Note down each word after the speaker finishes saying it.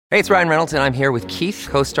Hey, it's Ryan Reynolds, and I'm here with Keith,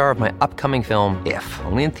 co-star of my upcoming film, If,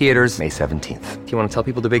 only in theaters May 17th. Do you want to tell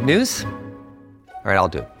people the big news? All right, I'll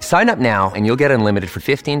do it. Sign up now and you'll get unlimited for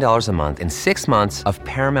 $15 a month and 6 months of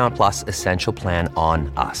Paramount Plus Essential Plan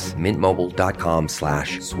on us.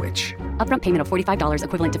 MintMobile.com/switch. Upfront payment of $45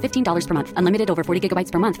 equivalent to $15 per month. Unlimited over 40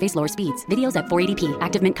 gigabytes per month. Face lower speeds. Videos at 480p.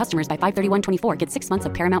 Active Mint customers by 531.24 get 6 months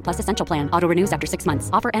of Paramount Plus Essential Plan. Auto renews after 6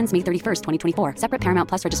 months. Offer ends May 31st, 2024. Separate Paramount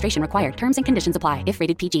Plus registration required. Terms and conditions apply if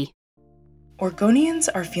rated PG. Oregonians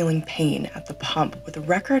are feeling pain at the pump with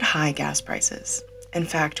record high gas prices. In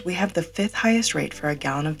fact, we have the 5th highest rate for a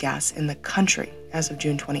gallon of gas in the country as of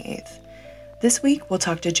June 28th. This week, we'll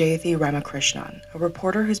talk to Jayathi Ramakrishnan, a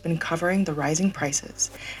reporter who's been covering the rising prices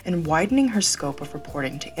and widening her scope of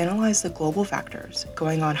reporting to analyze the global factors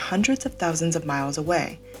going on hundreds of thousands of miles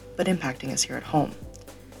away, but impacting us here at home.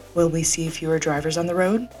 Will we see fewer drivers on the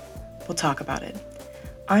road? We'll talk about it.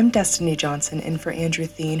 I'm Destiny Johnson, in for Andrew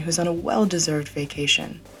Thien, who's on a well-deserved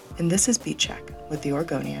vacation. And this is Beat Check with The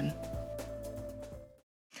Oregonian.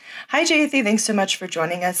 Hi, Jayathi. Thanks so much for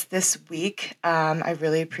joining us this week. I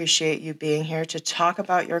really appreciate you being here to talk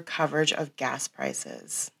about your coverage of gas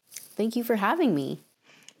prices. Thank you for having me.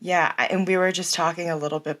 Yeah, and we were just talking a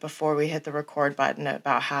little bit before we hit the record button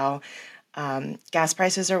about how gas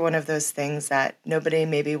prices are one of those things that nobody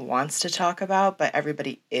maybe wants to talk about, but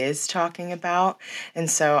everybody is talking about. And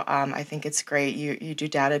so I think it's great. You do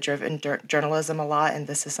data-driven journalism a lot, and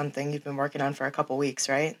this is something you've been working on for a couple weeks,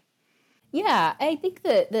 right? Yeah, I think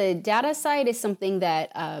the data side is something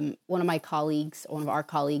that one of our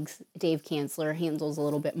colleagues, Dave Kanzler, handles a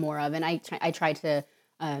little bit more of. And I try to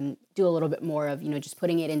do a little bit more of, just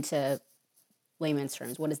putting it into layman's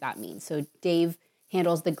terms. What does that mean? So Dave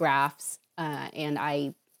handles the graphs, and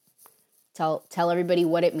I tell everybody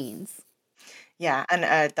what it means. Yeah, and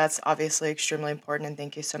that's obviously extremely important, and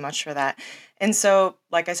thank you so much for that. And so,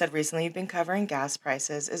 like I said, recently you've been covering gas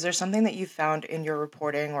prices. Is there something that you found in your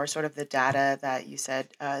reporting or sort of the data that you said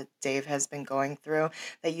Dave has been going through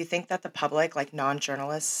that you think that the public, like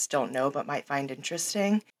non-journalists, don't know but might find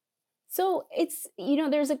interesting? So it's,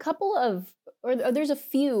 there's a couple of, or there's a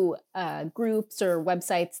few groups or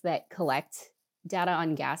websites that collect data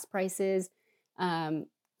on gas prices.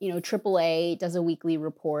 AAA does a weekly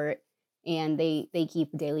report, and they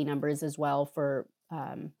keep daily numbers as well for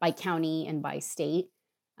by county and by state,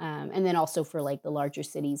 and then also for like the larger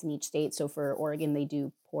cities in each state. So for Oregon, they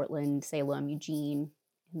do Portland, Salem, Eugene,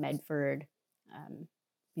 Medford,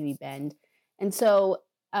 maybe Bend, and so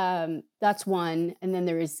that's one. And then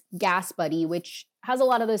there is Gas Buddy, which has a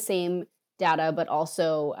lot of the same data, but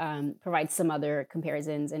also provides some other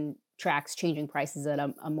comparisons and tracks changing prices at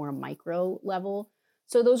a more micro level.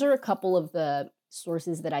 So those are a couple of the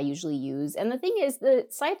sources that I usually use. And the thing is, the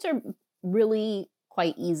sites are really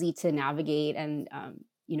quite easy to navigate, and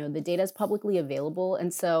the data is publicly available.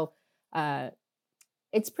 And so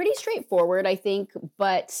it's pretty straightforward, I think,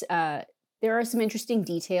 but there are some interesting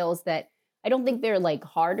details that I don't think they're like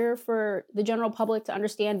harder for the general public to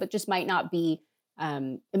understand, but just might not be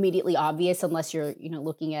immediately obvious unless you're,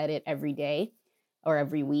 looking at it every day or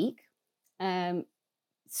every week.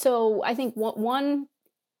 So I think one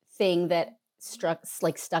thing that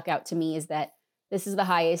stuck out to me is that this is the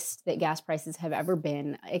highest that gas prices have ever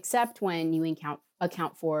been, except when you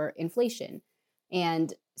account for inflation.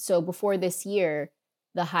 And so before this year,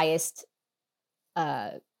 the highest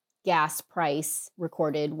gas price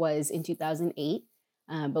recorded was in 2008,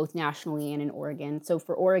 both nationally and in Oregon. So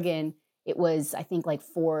for Oregon, it was, I think, like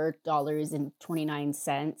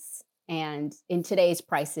 $4.29. And in today's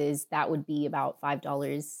prices, that would be about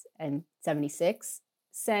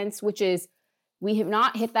 $5.76, which is, we have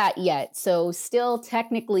not hit that yet. So still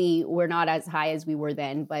technically we're not as high as we were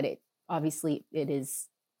then, but it is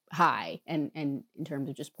high. And in terms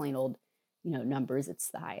of just plain old, numbers, it's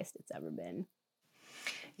the highest it's ever been.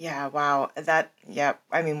 Yeah, wow. I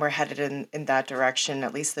mean, we're headed in that direction.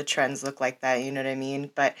 At least the trends look like that, you know what I mean?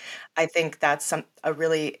 But I think that's a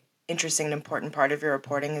really interesting and important part of your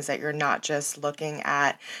reporting is that you're not just looking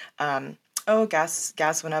at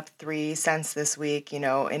gas went up 3 cents this week,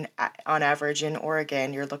 on average in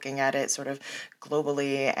Oregon. You're looking at it sort of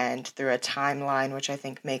globally and through a timeline, which I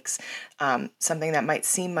think makes something that might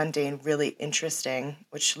seem mundane really interesting,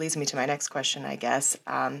 which leads me to my next question, I guess.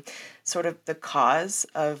 Sort of the cause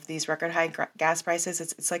of these record high gas prices,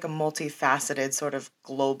 it's like a multifaceted sort of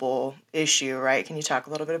global issue, right? Can you talk a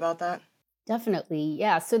little bit about that? Definitely.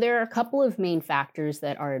 Yeah. So there are a couple of main factors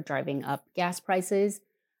that are driving up gas prices.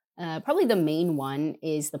 Probably the main one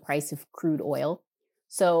is the price of crude oil.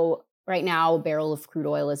 So right now, a barrel of crude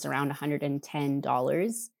oil is around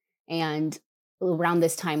 $110. And around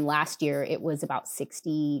this time last year, it was about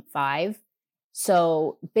 65.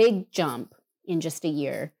 So big jump in just a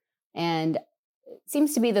year. And it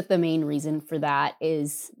seems to be that the main reason for that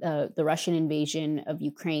is the Russian invasion of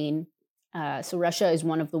Ukraine. So Russia is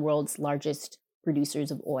one of the world's largest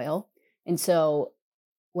producers of oil. And so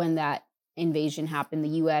when that invasion happened, the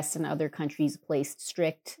US and other countries placed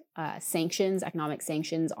strict sanctions, economic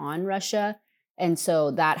sanctions on Russia. And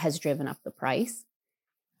so that has driven up the price.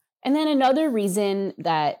 And then another reason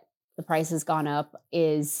that the price has gone up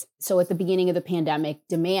is, so at the beginning of the pandemic,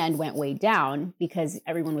 demand went way down because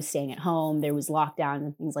everyone was staying at home. There was lockdown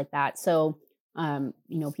and things like that. So,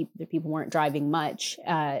 people weren't driving much.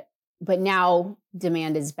 But now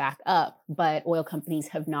demand is back up, but oil companies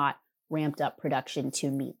have not ramped up production to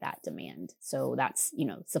meet that demand. So that's,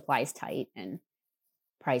 supply is tight and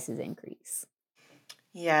prices increase.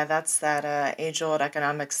 Yeah, that's that age-old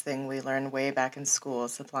economics thing we learned way back in school,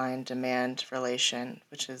 supply and demand relation,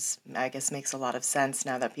 which is, I guess, makes a lot of sense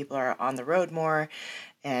now that people are on the road more.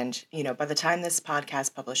 And, by the time this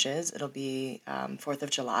podcast publishes, it'll be 4th of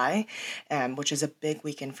July, which is a big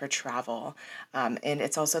weekend for travel. And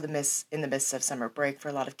it's also in the midst of summer break for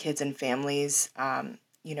a lot of kids and families.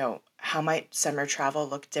 How might summer travel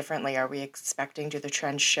look differently? Are we expecting, do the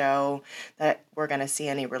trends show that we're going to see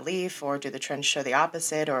any relief, or do the trends show the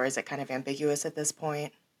opposite, or is it kind of ambiguous at this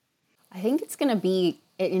point? I think it's going to be,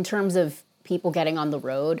 in terms of people getting on the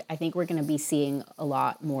road, I think we're going to be seeing a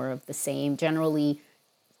lot more of the same. Generally,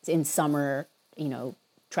 in summer,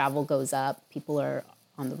 travel goes up, people are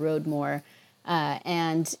on the road more.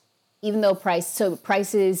 And even though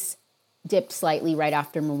prices dipped slightly right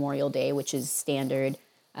after Memorial Day, which is standard.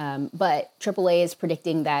 But AAA is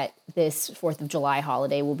predicting that this 4th of July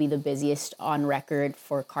holiday will be the busiest on record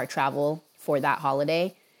for car travel for that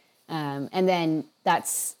holiday. And then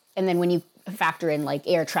when you factor in like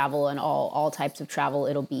air travel and all types of travel,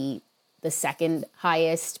 it'll be the second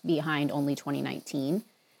highest behind only 2019.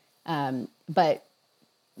 But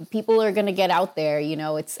people are going to get out there,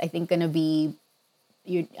 it's, I think, going to be,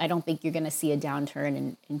 I don't think you're going to see a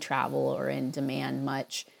downturn in travel or in demand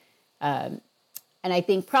much. And I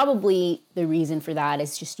think probably the reason for that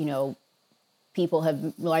is just, people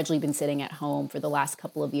have largely been sitting at home for the last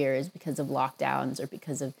couple of years because of lockdowns or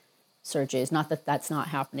because of surges. Not that that's not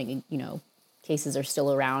happening, cases are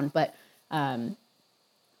still around. But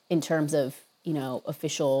in terms of,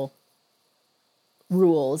 official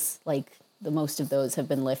rules, like the most of those have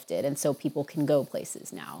been lifted. And so people can go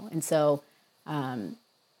places now. And so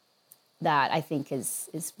that I think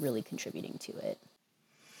is really contributing to it.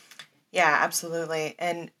 Yeah, absolutely.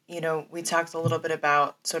 And, we talked a little bit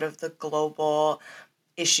about sort of the global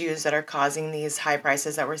issues that are causing these high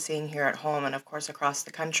prices that we're seeing here at home and, of course, across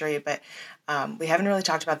the country. But we haven't really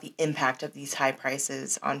talked about the impact of these high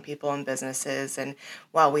prices on people and businesses. And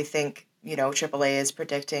while we think, AAA is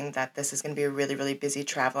predicting that this is going to be a really, really busy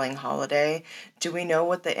traveling holiday, do we know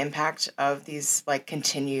what the impact of these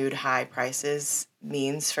continued high prices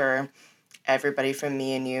means for everybody from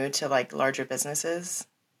me and you to larger businesses?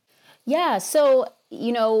 Yeah. So,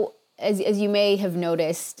 as you may have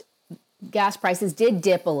noticed, gas prices did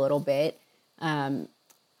dip a little bit. And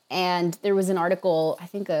there was an article, I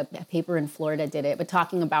think a paper in Florida did it, but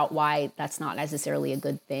talking about why that's not necessarily a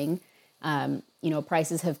good thing.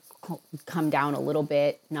 Prices have come down a little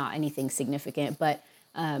bit, not anything significant, but,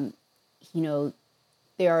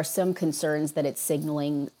 there are some concerns that it's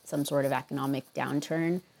signaling some sort of economic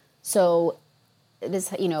downturn. So this,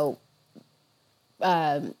 things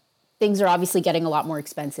are obviously getting a lot more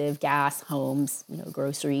expensive, gas, homes,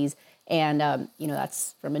 groceries, and,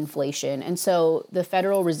 that's from inflation. And so the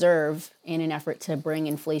Federal Reserve, in an effort to bring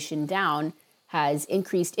inflation down, has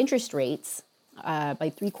increased interest rates by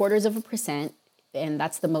 0.75%, and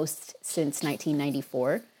that's the most since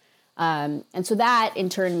 1994. And so that, in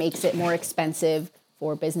turn, makes it more expensive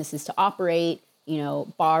for businesses to operate,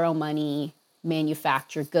 borrow money,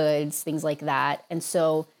 manufacture goods, things like that. And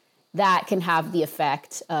so that can have the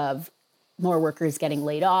effect of more workers getting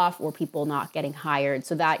laid off or people not getting hired.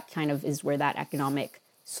 So that kind of is where that economic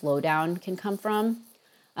slowdown can come from.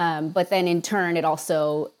 But then in turn, it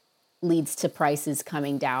also leads to prices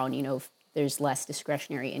coming down. If there's less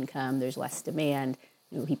discretionary income, there's less demand,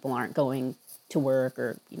 people aren't going to work,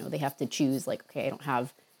 or, they have to choose okay, I don't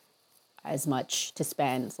have as much to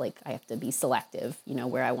spend. I have to be selective,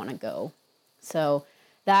 where I want to go. So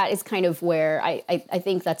that is kind of where I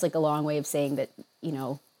think that's a long way of saying that,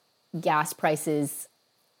 gas prices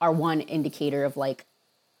are one indicator of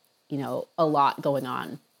a lot going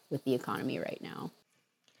on with the economy right now.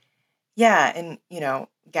 Yeah, and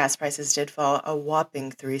gas prices did fall a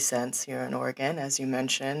whopping 3 cents here in Oregon, as you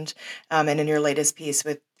mentioned. And in your latest piece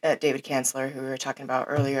with David Kanzler, who we were talking about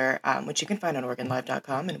earlier, which you can find on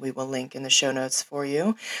OregonLive.com, and we will link in the show notes for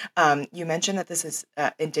you. You mentioned that this is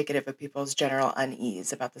indicative of people's general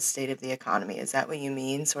unease about the state of the economy. Is that what you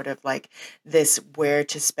mean? Sort of like this where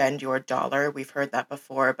to spend your dollar? We've heard that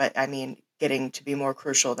before, but I mean, getting to be more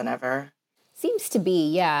crucial than ever. Seems to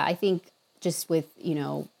be, yeah. I think just with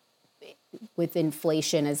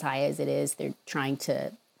inflation as high as it is, they're trying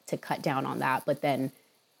to cut down on that, but then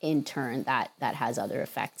in turn that has other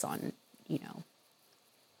effects on, you know,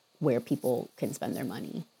 where people can spend their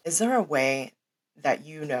money. Is there a way that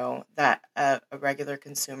that a regular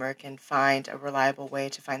consumer can find a reliable way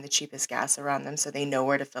to find the cheapest gas around them so they know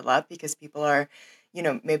where to fill up? Because people are,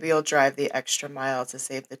 maybe you'll drive the extra mile to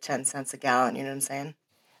save the 10 cents a gallon. You know what I'm saying?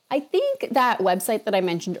 I think that website that I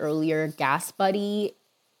mentioned earlier, Gas Buddy,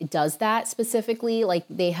 does that specifically. Like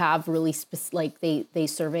they have really like they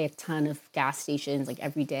survey a ton of gas stations like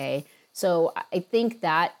every day. So I think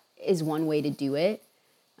that is one way to do it.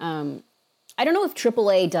 I don't know if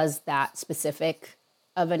AAA does that specific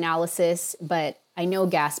of analysis, but I know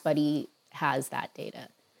Gas Buddy has that data.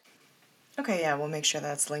 Okay, yeah, we'll make sure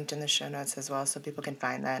that's linked in the show notes as well so people can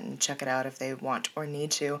find that and check it out if they want or need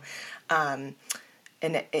to. Um,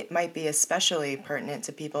 and it might be especially pertinent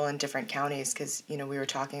to people in different counties because, we were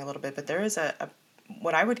talking a little bit, but there is a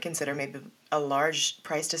what I would consider maybe a large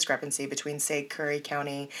price discrepancy between, say, Curry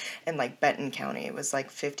County and like Benton County. It was like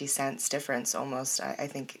 50 cents difference almost, I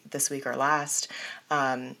think, this week or last.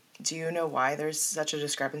 Do you know why there's such a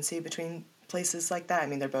discrepancy between places like that? I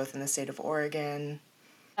mean, they're both in the state of Oregon.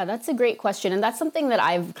 That's a great question. And that's something that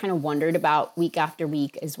I've kind of wondered about week after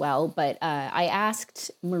week as well. But I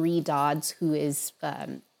asked Marie Dodds, who is,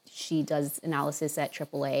 she does analysis at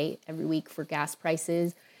AAA every week for gas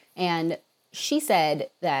prices. And she said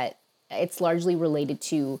that it's largely related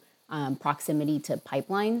to proximity to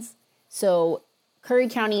pipelines. So Curry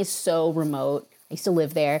County is so remote. I used to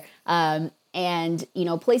live there. And,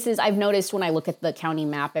 places I've noticed when I look at the county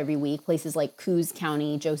map every week, places like Coos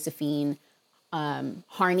County, Josephine,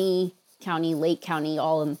 Harney County, Lake County,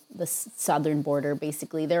 all in the southern border,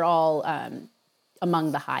 basically. They're all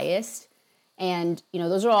among the highest. And,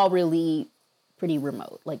 those are all really pretty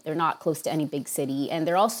remote. Like they're not close to any big city. And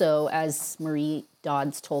they're also, as Marie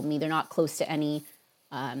Dodds told me, they're not close to any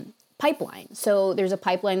pipeline. So there's a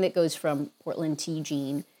pipeline that goes from Portland to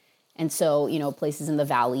Eugene. And so, places in the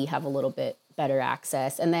valley have a little bit better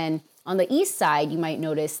access. And then on the east side, you might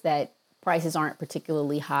notice that prices aren't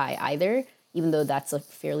particularly high either, even though that's a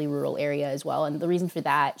fairly rural area as well. And the reason for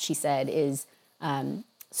that, she said, is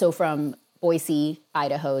so from Boise,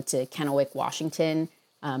 Idaho to Kennewick, Washington,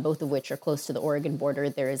 both of which are close to the Oregon border,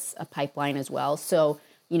 there is a pipeline as well. So,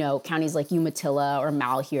 counties like Umatilla or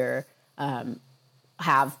Malheur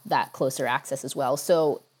have that closer access as well.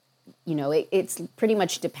 So, it's pretty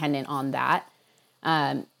much dependent on that.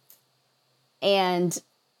 And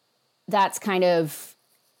that's kind of,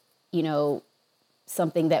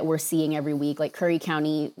 something that we're seeing every week. Like Curry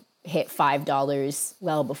County hit $5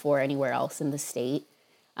 well before anywhere else in the state.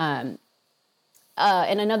 And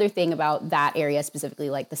another thing about that area specifically,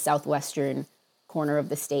 like the southwestern corner of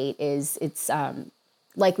the state, is it's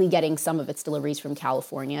likely getting some of its deliveries from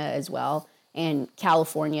California as well. And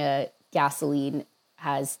California gasoline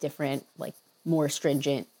has different, like more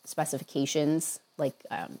stringent specifications, like,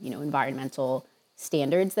 environmental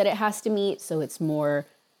standards that it has to meet. So it's more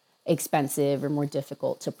expensive or more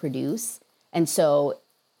difficult to produce. And so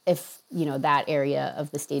if, that area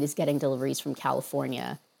of the state is getting deliveries from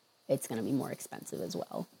California, it's going to be more expensive as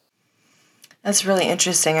well. That's really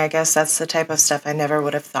interesting. I guess that's the type of stuff I never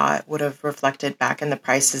would have thought would have reflected back in the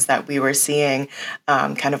prices that we were seeing,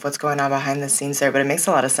 kind of what's going on behind the scenes there, but it makes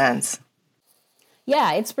a lot of sense.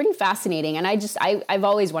 Yeah, it's pretty fascinating. And I've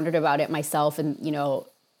always wondered about it myself. And,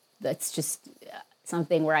 that's just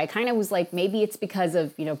something where I kind of was like, maybe it's because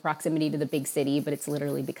of, proximity to the big city, but it's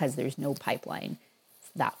literally because there's no pipeline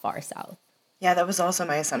that far south. Yeah, that was also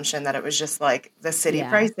my assumption that it was just like the city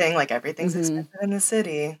pricing, like everything's expensive in the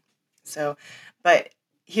city. So, but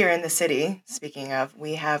here in the city, speaking of,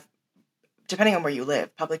 we have, depending on where you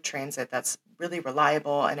live, public transit that's really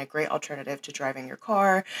reliable and a great alternative to driving your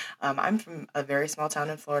car. I'm from a very small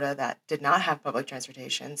town in Florida that did not have public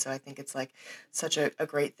transportation, so I think it's like such a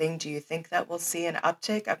great thing. Do you think that we'll see an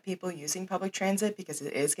uptick of people using public transit because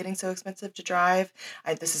it is getting so expensive to drive?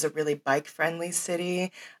 This is a really bike-friendly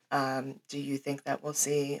city. Do you think that we'll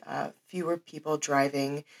see fewer people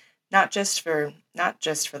driving, not just for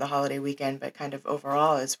the holiday weekend, but kind of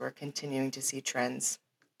overall as we're continuing to see trends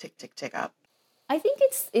tick up? I think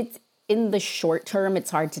in the short term,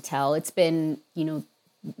 it's hard to tell. It's been,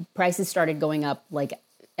 prices started going up like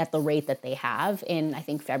at the rate that they have in, I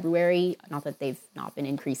think, February. Not that they've not been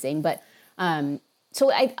increasing, but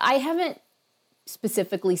so I haven't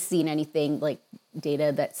specifically seen anything like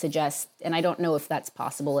data that suggests, and I don't know if that's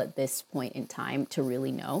possible at this point in time to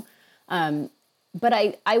really know. But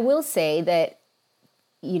I will say that,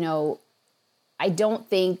 I don't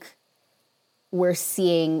think we're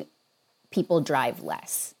seeing people drive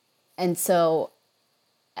less. And so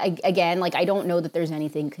again, like, I don't know that there's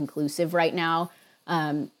anything conclusive right now.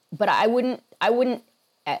 But I wouldn't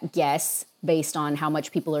guess, based on how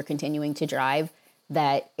much people are continuing to drive,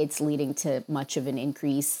 that it's leading to much of an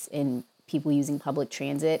increase in people using public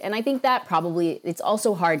transit. And I think that probably, it's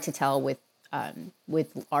also hard to tell with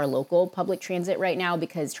our local public transit right now,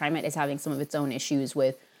 because TriMet is having some of its own issues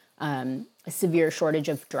with a severe shortage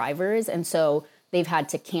of drivers. And so they've had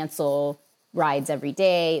to cancel rides every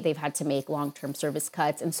day. They've had to make long-term service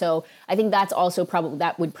cuts. And so I think that's also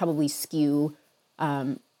that would probably skew,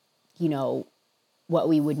 what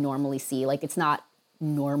we would normally see. Like, it's not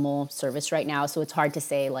normal service right now. So it's hard to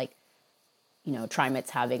say, like,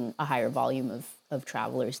 TriMet's having a higher volume of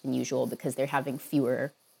travelers than usual because they're having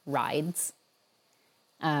fewer rides.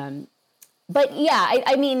 But yeah,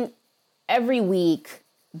 I mean, every week,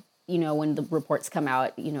 when the reports come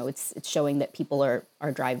out, it's showing that people are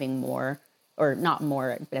driving more, or not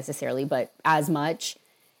more necessarily, but as much.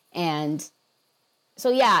 And so,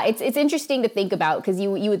 yeah, it's interesting to think about, because you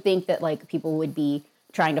would think that, like, people would be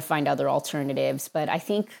trying to find other alternatives, but I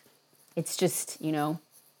think it's just,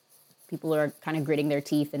 people are kind of gritting their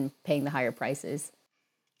teeth and paying the higher prices.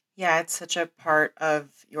 Yeah, it's such a part of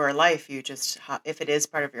your life. You just, if it is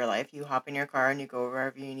part of your life, you hop in your car and you go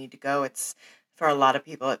wherever you need to go. It's, for a lot of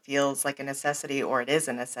people, it feels like a necessity, or it is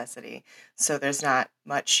a necessity. So there's not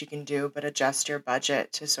much you can do but adjust your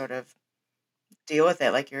budget to sort of deal with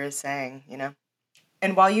it, like you were saying.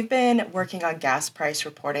 And while you've been working on gas price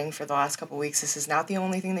reporting for the last couple of weeks, this is not the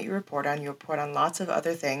only thing that you report on. You report on lots of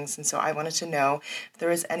other things. And so I wanted to know if there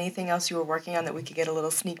was anything else you were working on that we could get a little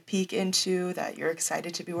sneak peek into, that you're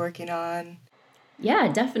excited to be working on.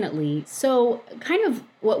 Yeah, definitely. So kind of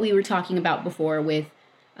what we were talking about before with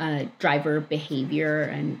driver behavior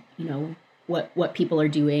and, what people are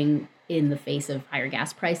doing in the face of higher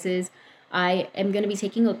gas prices. I am going to be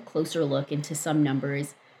taking a closer look into some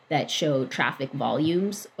numbers that show traffic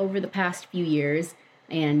volumes over the past few years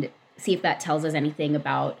and see if that tells us anything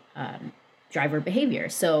about driver behavior.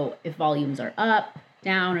 So if volumes are up,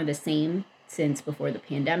 down, or the same since before the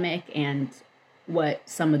pandemic, and what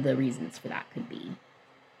some of the reasons for that could be.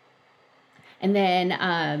 And then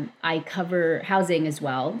I cover housing as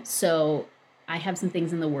well. So I have some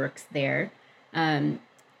things in the works there.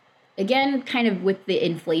 Again, kind of with the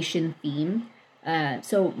inflation theme.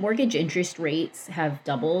 So mortgage interest rates have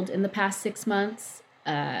doubled in the past 6 months.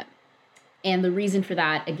 And the reason for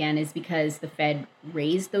that, again, is because the Fed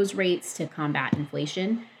raised those rates to combat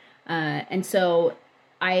inflation. And so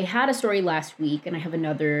I had a story last week, and I have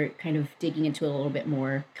another kind of digging into it a little bit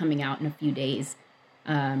more coming out in a few days.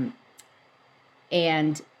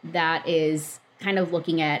 And that is kind of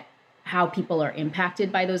looking at how people are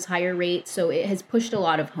impacted by those higher rates. So it has pushed a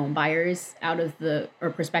lot of home buyers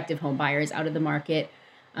prospective home buyers out of the market,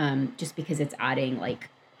 just because it's adding like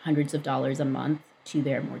hundreds of dollars a month to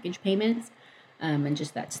their mortgage payments. And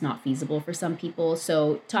just that's not feasible for some people.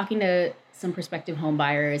 So talking to some prospective home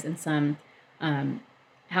buyers and some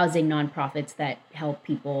housing nonprofits that help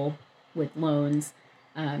people with loans,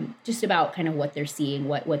 just about kind of what they're seeing,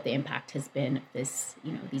 what the impact has been of this,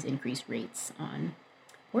 these increased rates on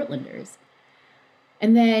Portlanders.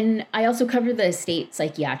 And then I also cover the state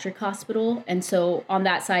psychiatric hospital. And so on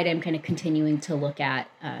that side, I'm kind of continuing to look at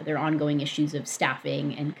their ongoing issues of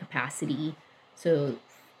staffing and capacity. So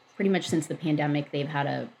pretty much since the pandemic, they've had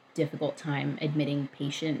a difficult time admitting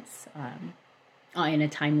patients in a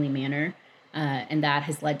timely manner. And that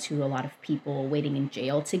has led to a lot of people waiting in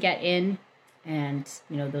jail to get in. And,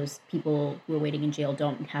 those people who are waiting in jail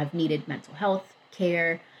don't have needed mental health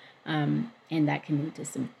care. And that can lead to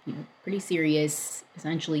some, pretty serious,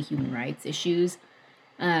 essentially human rights issues.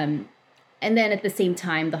 And then at the same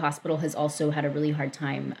time, the hospital has also had a really hard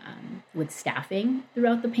time with staffing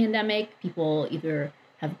throughout the pandemic. People either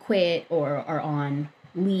have quit or are on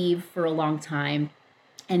leave for a long time.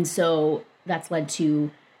 And so that's led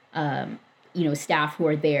to, staff who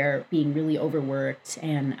are there being really overworked,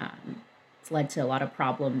 and it's led to a lot of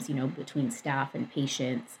problems, between staff and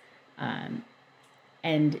patients.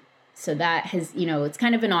 And so that has, it's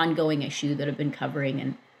kind of an ongoing issue that I've been covering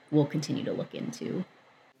and will continue to look into.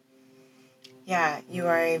 Yeah, you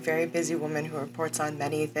are a very busy woman who reports on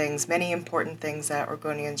many things, many important things that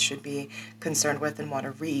Oregonians should be concerned with and want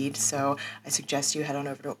to read. So I suggest you head on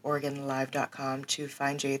over to OregonLive.com to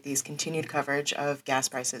find Jayathi's continued coverage of gas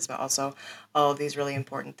prices, but also all of these really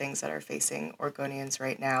important things that are facing Oregonians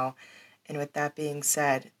right now. And with that being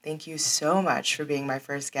said, thank you so much for being my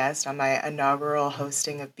first guest on my inaugural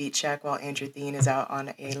hosting of Beat Check while Andrew Thien is out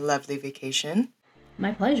on a lovely vacation.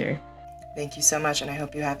 My pleasure. Thank you so much, and I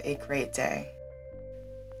hope you have a great day.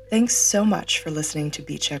 Thanks so much for listening to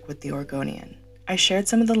Beat Check with the Oregonian. I shared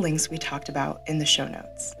some of the links we talked about in the show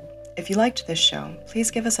notes. If you liked this show,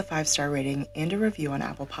 please give us a 5-star rating and a review on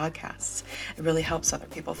Apple Podcasts. It really helps other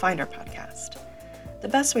people find our podcast. The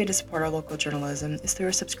best way to support our local journalism is through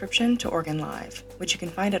a subscription to Oregon Live, which you can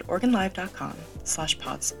find at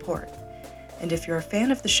OregonLive.com/podsupport. And if you're a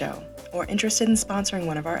fan of the show or interested in sponsoring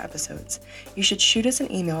one of our episodes, you should shoot us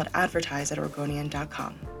an email at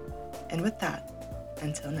advertise@oregonian.com. And with that,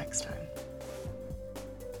 until next time.